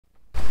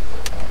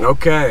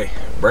Okay,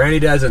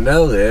 Brandi doesn't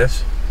know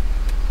this,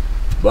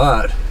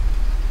 but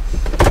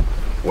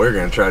we're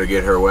gonna try to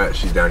get her wet.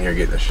 She's down here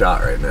getting a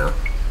shot right now.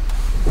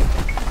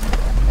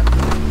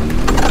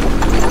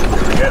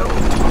 Here we go.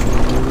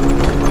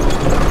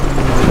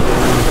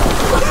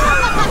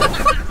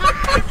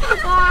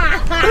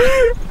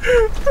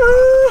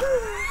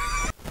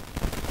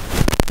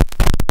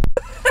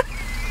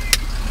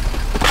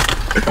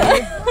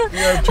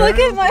 Look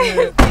at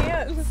my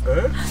pants.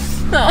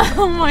 Huh?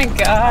 Oh my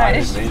gosh. I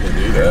didn't mean to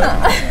do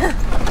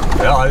that.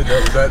 No, I didn't know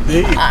it was that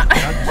deep.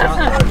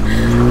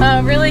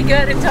 Really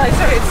good until I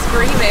started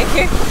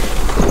screaming.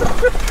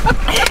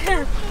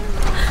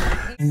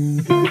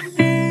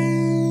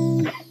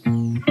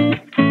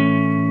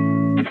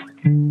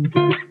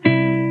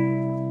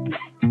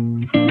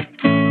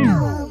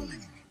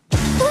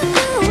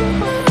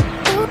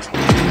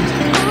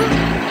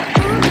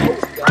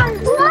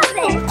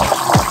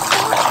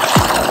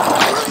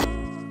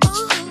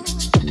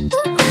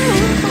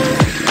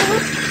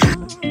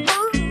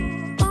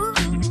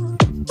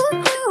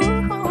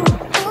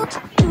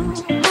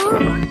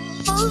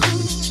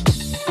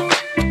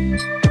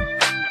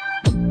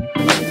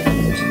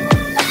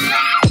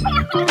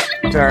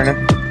 Turning.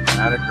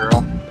 Atta girl.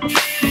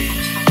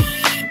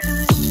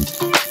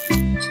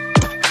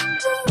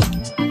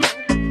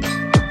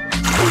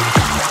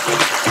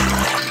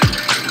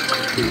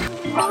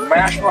 I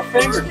mashed my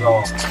fingers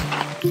off.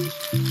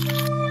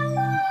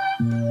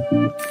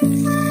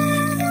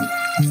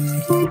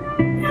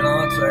 You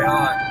know, say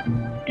hi.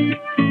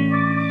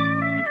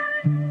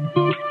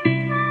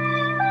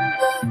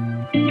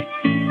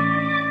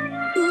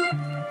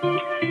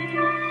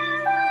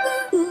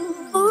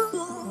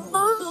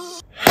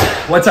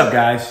 What's up,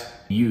 guys?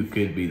 You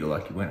could be the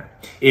lucky winner.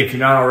 If you're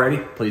not already,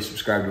 please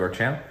subscribe to our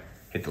channel,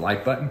 hit the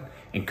like button,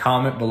 and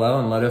comment below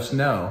and let us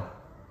know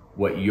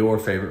what your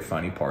favorite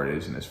funny part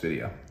is in this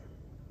video.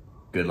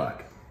 Good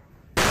luck.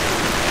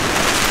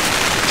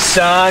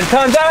 Sun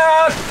comes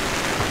out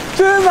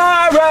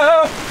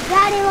tomorrow.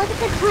 Daddy, look at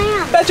the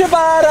clam. Bet your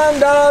bottom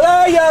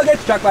dollar you'll get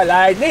struck by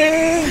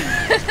lightning.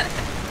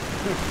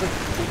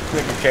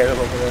 Look at Caleb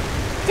over there.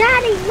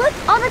 Daddy, look,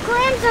 all the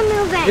clams are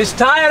moving. Just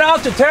tie it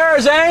off to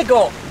Tara's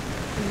ankle.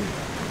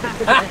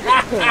 Daddy,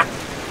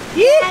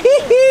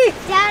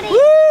 Daddy,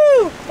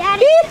 Woo!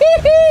 Daddy,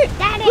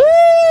 Daddy,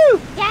 Woo!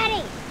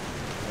 Daddy.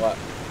 What?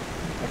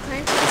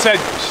 It said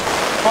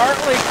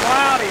partly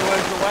cloudy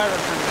was the weather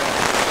for today.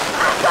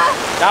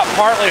 Not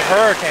partly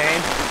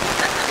hurricane.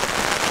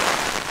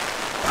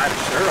 I had a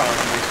shirt on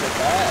and they said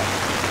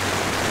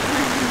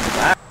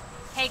that.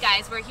 Hey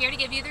guys, we're here to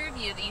give you the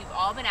review that you've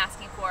all been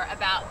asking for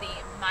about the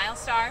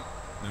Milestar.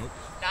 Nope.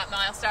 Not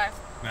Milestar.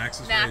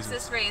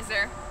 Maxxis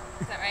Razor.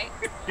 Is that right?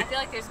 I feel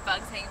like there's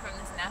bugs hanging from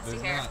this nasty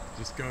There's hair. not.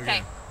 Just go Okay,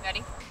 again.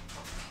 ready?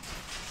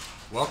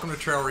 Welcome to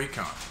Trail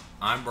Recon.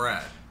 I'm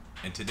Brad,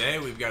 and today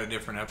we've got a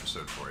different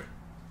episode for you.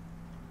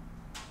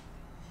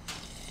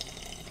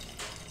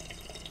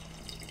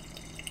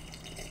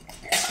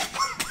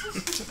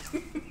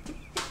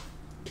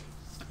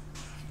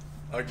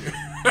 Okay.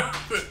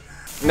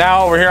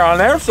 Now over here on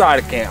their side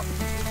of camp,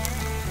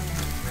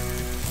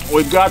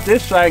 we've got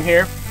this thing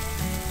here.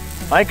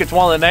 I think it's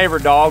one of the neighbor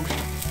dogs.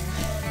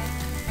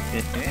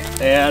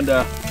 And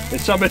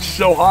it's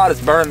so hot it's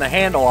burning the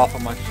handle off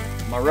of my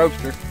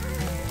roaster.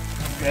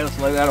 Okay, let's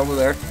lay that over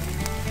there.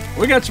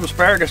 We got some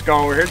asparagus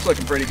going over here. It's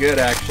looking pretty good,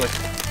 actually.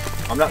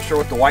 I'm not sure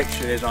what the white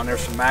shit is on there,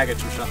 some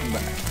maggots or something,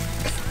 but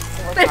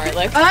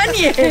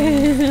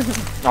Onion!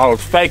 oh,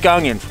 it's fake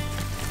onions.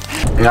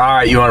 All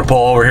right, you want to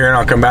pull over here and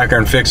I'll come back there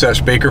and fix that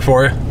speaker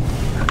for you?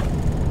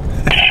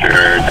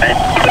 Sure.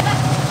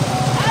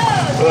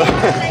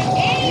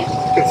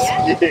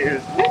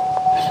 Excuse me.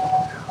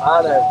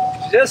 I know.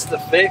 Just the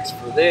fix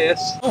for this.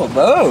 Oh,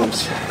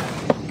 those.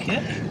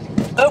 Okay.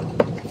 Oh.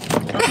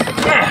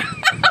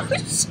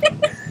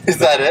 Is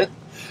that it?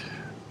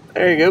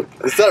 There you go.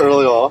 Is that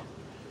really all?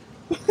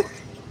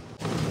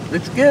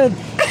 Looks good.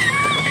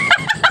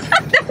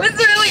 That was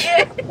really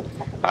it.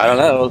 I don't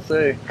know. We'll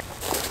see.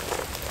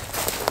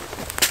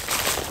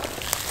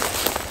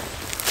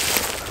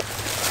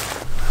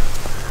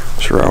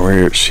 So right over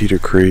here at Cedar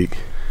Creek,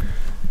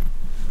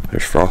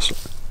 there's Frost.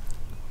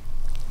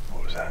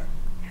 What was that?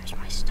 Here's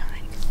my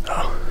stomach.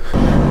 Oh.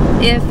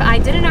 If I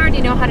didn't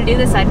already know how to do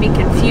this, I'd be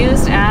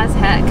confused as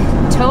heck.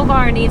 Tow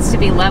bar needs to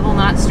be level,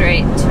 not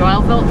straight.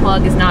 12-volt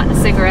plug is not a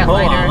cigarette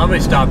lighter. Hold on, let me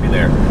stop you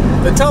there.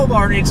 The tow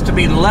bar needs to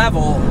be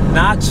level,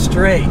 not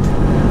straight.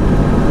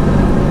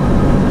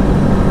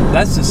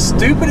 That's the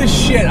stupidest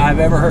shit I've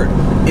ever heard.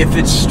 If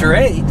it's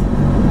straight,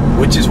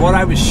 which is what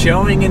I was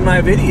showing in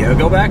my video,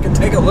 go back and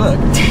take a look.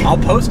 I'll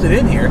post it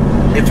in here.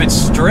 If it's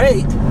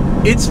straight,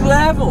 it's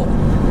level.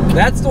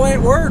 That's the way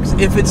it works.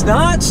 If it's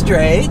not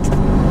straight,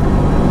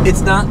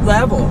 it's not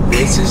level.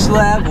 This is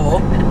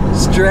level,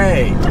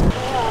 straight.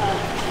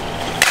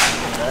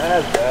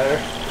 That's better.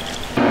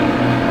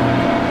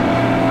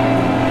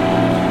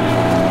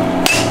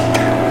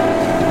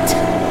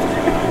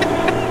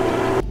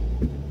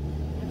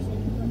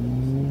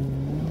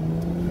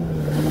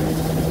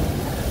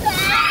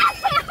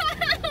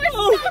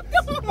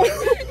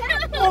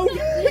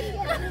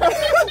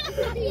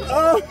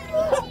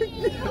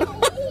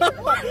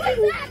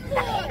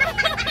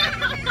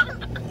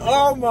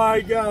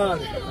 my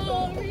God.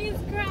 Oh, he's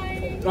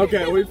crying.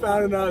 Okay, we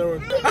found another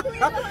one.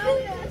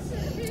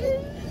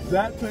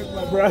 That took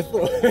my breath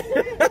away.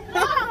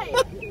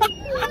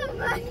 Oh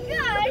my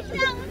gosh,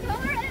 that was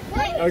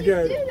horrible.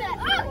 Okay. Do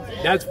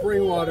that. That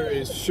spring water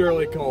is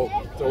surely cold,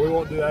 so we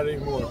won't do that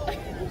anymore.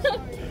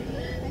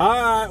 All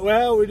right,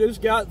 well, we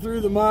just got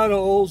through the mud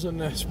holes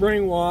and the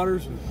spring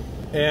waters,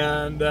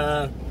 and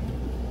I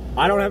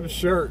don't have a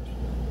shirt,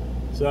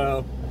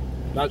 so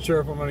not sure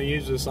if I'm going to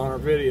use this on our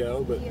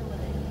video, but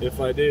if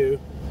I do,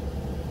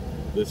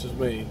 this is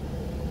me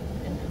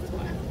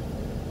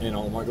in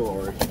all my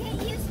glory.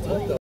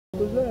 What the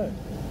was that?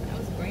 That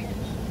was a branch.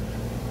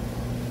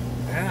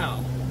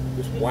 Ow!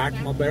 Just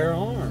whacked my bare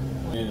arm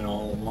in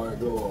all my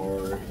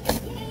glory.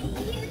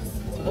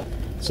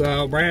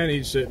 So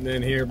Brandi's sitting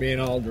in here being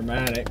all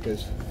dramatic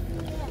because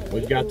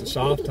we've got the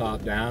soft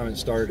top down and it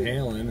started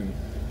hailing, and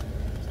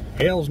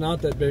hail's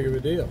not that big of a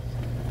deal.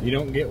 You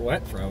don't get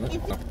wet from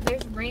it.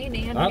 There's rain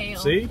and Oh, hail.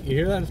 see? You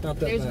hear that? It's not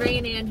that There's bad.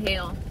 rain and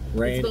hail.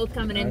 Rain. It's both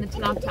coming in the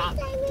top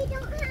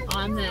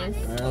on this.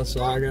 Well,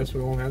 so I guess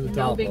we won't have the No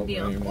top big open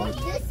deal. anymore.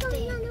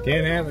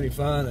 Can't have any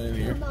fun in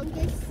here.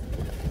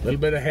 A little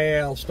bit of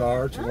hail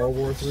starts and World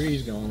War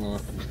III's going on.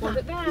 Flip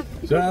it back.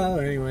 So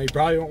anyway, you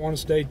probably won't want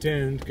to stay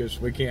tuned because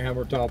we can't have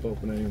our top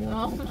open anymore.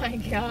 Oh my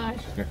gosh.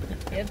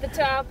 Get the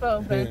top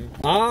open.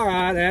 All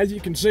right, as you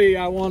can see,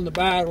 I won the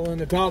battle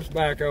and the top's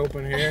back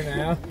open here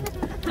now.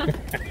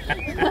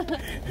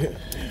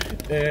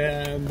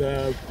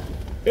 And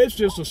it's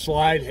just a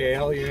slight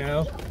hail, you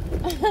know,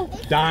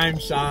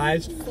 dime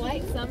sized.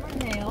 Slight summer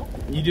hail.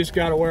 You just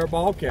got to wear a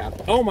ball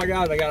cap. Oh my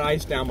God, I got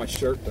ice down my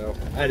shirt though.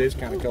 That is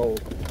kind of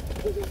cold.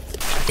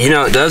 You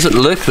know, it doesn't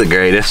look the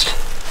greatest.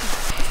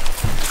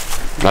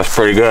 That's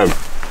pretty good.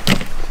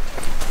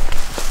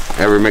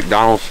 Every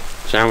McDonald's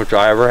sandwich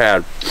I ever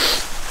had.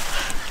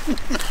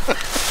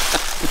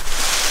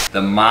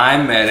 The My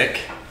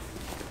Medic,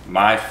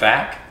 My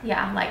Fac.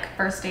 Yeah, like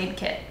first aid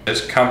kit.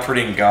 This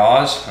comforting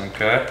gauze,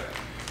 okay.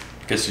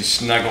 Guess you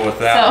snuggle with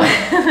that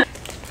one.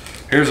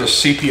 Here's a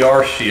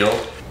CPR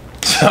shield.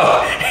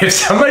 So if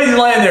somebody's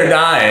laying there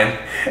dying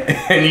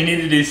and you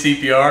need to do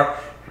CPR,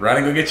 run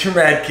and go get your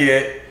med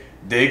kit,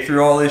 dig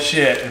through all this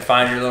shit and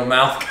find your little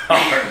mouth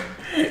guard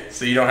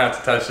so you don't have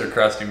to touch their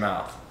crusty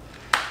mouth.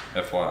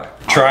 FYI.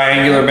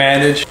 Triangular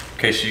bandage in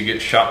case you get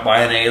shot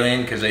by an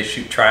alien because they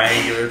shoot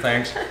triangular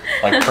things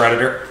like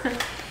Predator.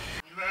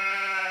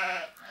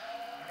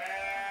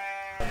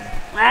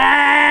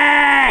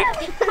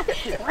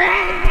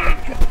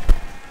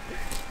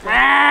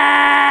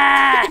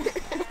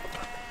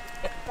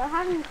 They're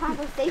having a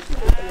conversation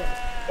with you.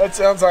 That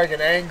sounds like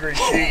an angry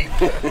sheep.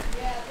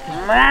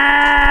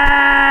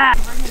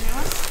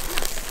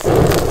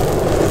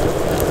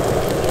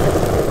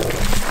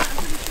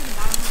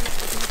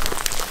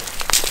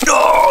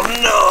 Oh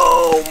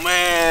no,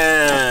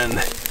 man!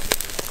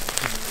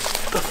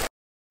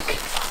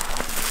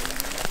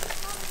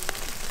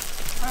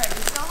 Alright,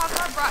 we still have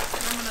our brush,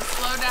 and I'm gonna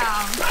slow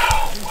down.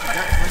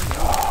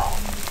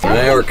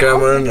 Now we're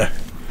coming into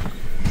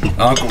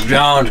Uncle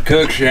John's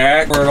cook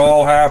shack where it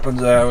all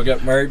happens. We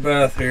got Mary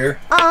Beth here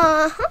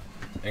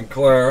and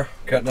Claire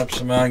cutting up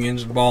some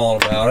onions and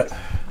bawling about it.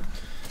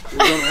 We're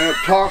gonna have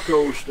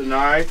tacos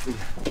tonight.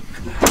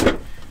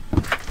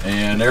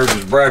 And there's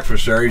his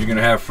breakfast there he's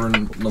gonna have for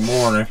in the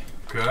morning.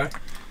 Okay.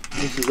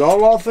 This is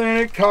all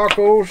authentic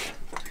tacos,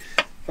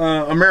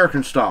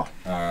 American style.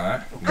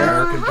 Alright.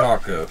 American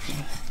tacos.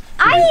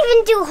 I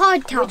even do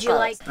hard tacos. Would you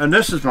like? And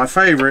this is my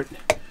favorite.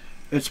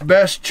 It's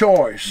best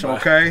choice,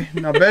 okay?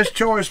 Now best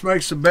choice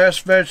makes the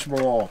best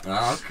vegetable oil.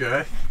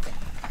 Okay.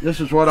 This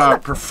is what I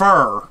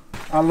prefer.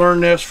 I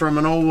learned this from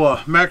an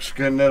old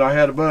Mexican that I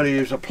had a buddy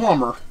who's a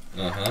plumber.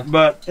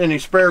 But in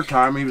his spare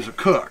time, he was a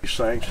cook, these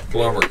things.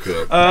 Plumber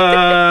cook.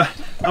 I'm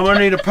gonna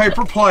need a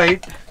paper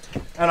plate,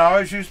 and I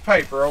always use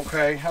paper,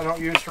 okay? I don't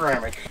use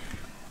ceramic.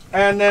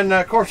 And then,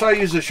 of course, I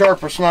use the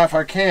sharpest knife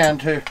I can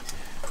to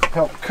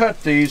help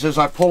cut these as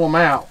I pull them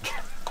out.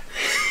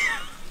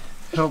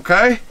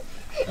 Okay?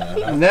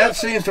 And that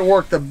seems to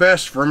work the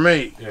best for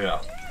me.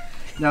 Yeah.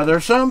 Now,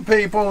 there's some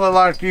people that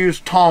like to use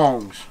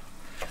tongs,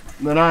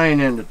 but I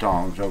ain't into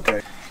tongs,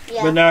 okay?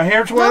 Yeah. But now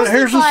here's Mostly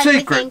the for secret.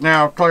 everything.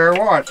 Now, Claire,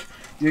 watch.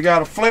 You got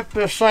to flip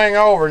this thing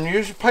over and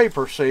use the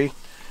paper, see?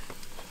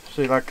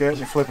 See, like that, and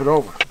you flip it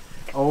over.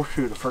 Oh,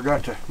 shoot, I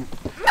forgot to.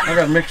 I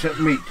got to mix that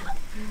meat.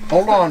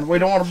 Hold on, we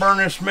don't want to burn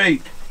this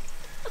meat.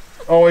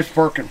 Oh, it's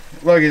working.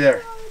 Looky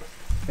there.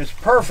 It's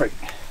perfect.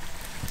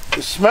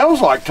 It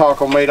smells like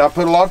taco meat. I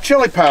put a lot of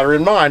chili powder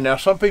in mine. Now,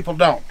 some people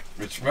don't.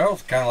 It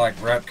smells kind of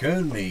like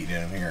raccoon meat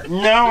in here.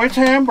 No, it's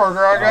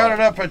hamburger. I got it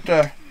up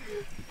at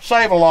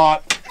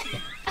Save-A-Lot.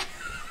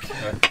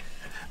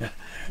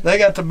 They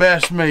got the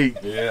best meat.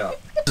 Yeah.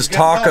 This is Get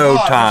my taco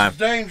lot. time. This is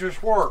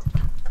dangerous work.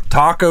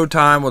 Taco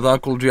time with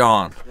Uncle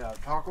John. Yeah,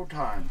 taco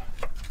time.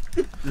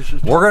 This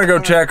is We're gonna go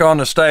taco time. check on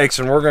the steaks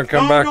and we're gonna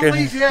come back Don't in.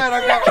 leave yet.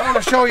 I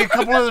want to show you a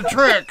couple of the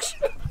tricks.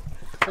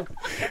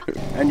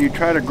 And you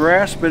try to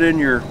grasp it in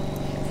your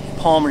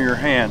palm of your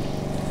hand.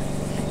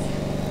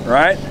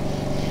 Right?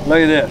 Look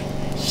at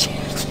this.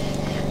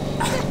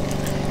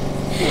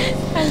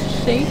 I'm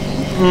shaking.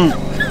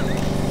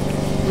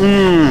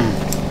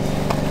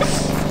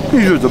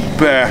 These are the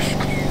best.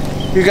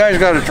 You guys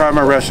got to try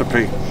my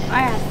recipe.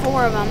 I have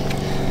 4 of them.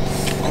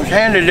 It's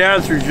handed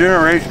down through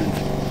generations.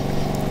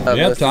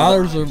 Yep,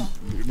 Tyler's a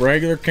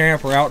regular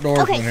camper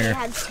outdoorsman Okay, here.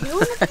 I had 2 in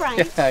the front.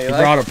 He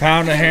brought a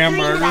pound of 3 in the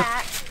hamburger.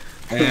 back.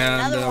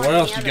 And what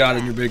else you got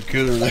in your big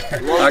cooler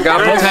there? I got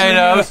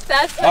potatoes.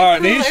 That's All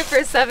right, cooler these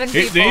for 7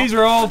 people. These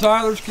are all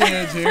Tyler's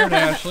kids here and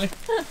Ashley.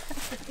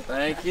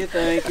 Thank you,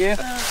 thank you.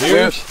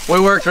 We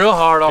worked real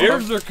hard on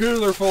Here's their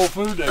cooler full of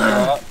food they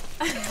brought.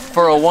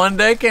 For a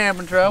 1-day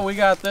camping trip. We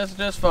got this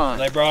just fine.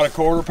 They brought a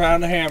 1/4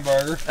 pound of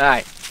hamburger. All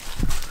right.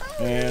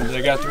 And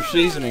they got their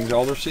seasonings,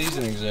 all their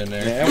seasonings in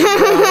there.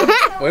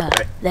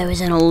 There was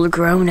an old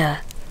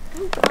groaner,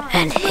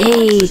 and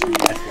he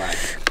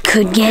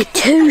could get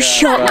 2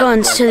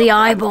 shotguns to the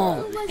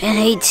eyeball, and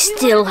he'd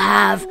still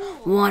have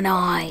 1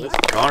 eye.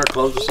 Connor,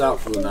 close us out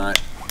for the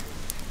night.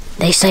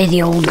 They say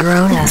the old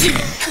groaner.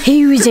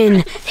 He was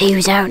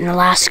out in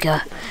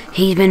Alaska.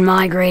 He's been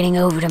migrating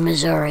over to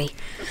Missouri.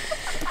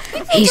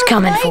 He's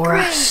coming for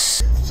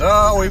us.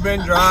 So we've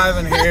been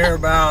driving here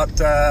about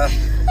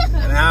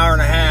an hour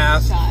and a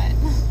half.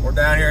 We're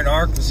down here in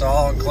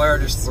Arkansas, and Claire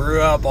just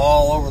threw up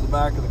all over the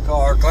back of the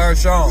car. Claire,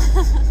 show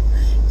them.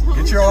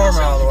 Get your arm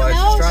out of the way.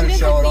 She's trying to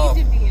show it off.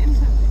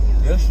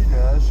 Yes, she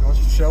does. She wants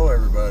to show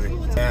everybody.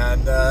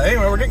 And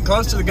anyway, we're getting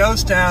close to the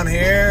ghost town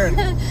here.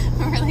 And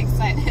I'm really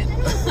excited.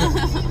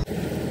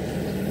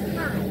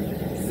 Hi.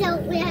 So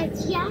we're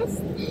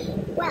just,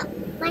 well,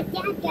 my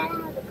dad got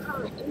out of the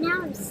car, and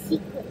now I'm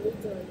secretly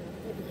doing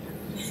a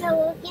video. So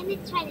we're going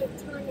to try to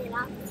turn it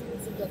off as soon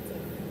as he gets in.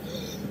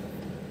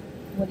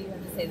 What do you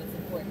have to say that's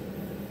important?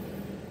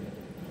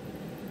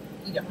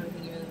 You don't have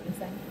anything you really want to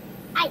say?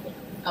 I do.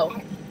 Oh,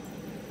 okay.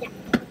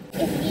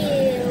 If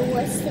you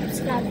will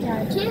subscribe to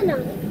our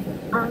channel,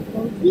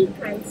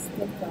 off-roadrecon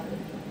sticker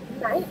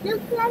might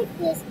look like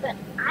this, but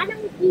I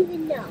don't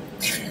even know.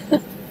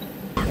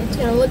 It's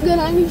gonna look good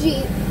on your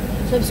Jeep.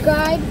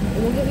 Subscribe,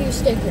 and we'll give you a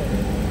sticker.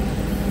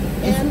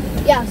 And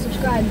yeah,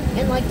 subscribe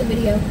and like the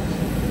video.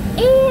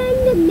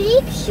 And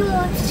make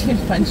sure.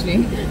 Punch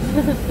me.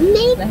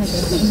 Make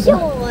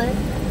sure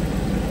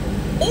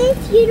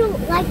if you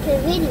don't like the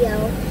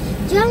video,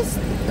 Just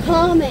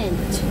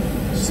comment.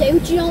 Say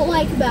what you don't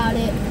like about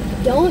it.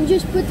 Don't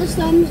just put the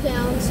thumbs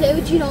down. Say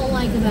what you don't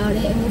like about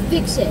it, and we'll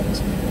fix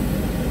it.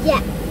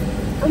 yeah,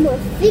 I'm gonna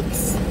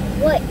fix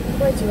what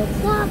was your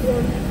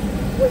problem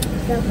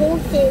with the whole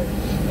thing,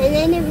 and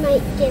then it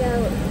might get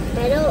out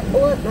better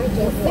or it might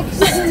get worse.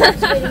 Fix it in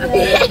the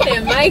next video.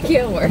 It might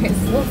get worse.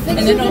 We'll fix And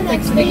it then in the I'll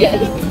next fix it video.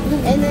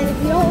 again. And then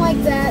if you don't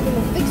like that, then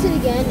we'll fix it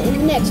again in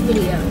the next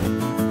video.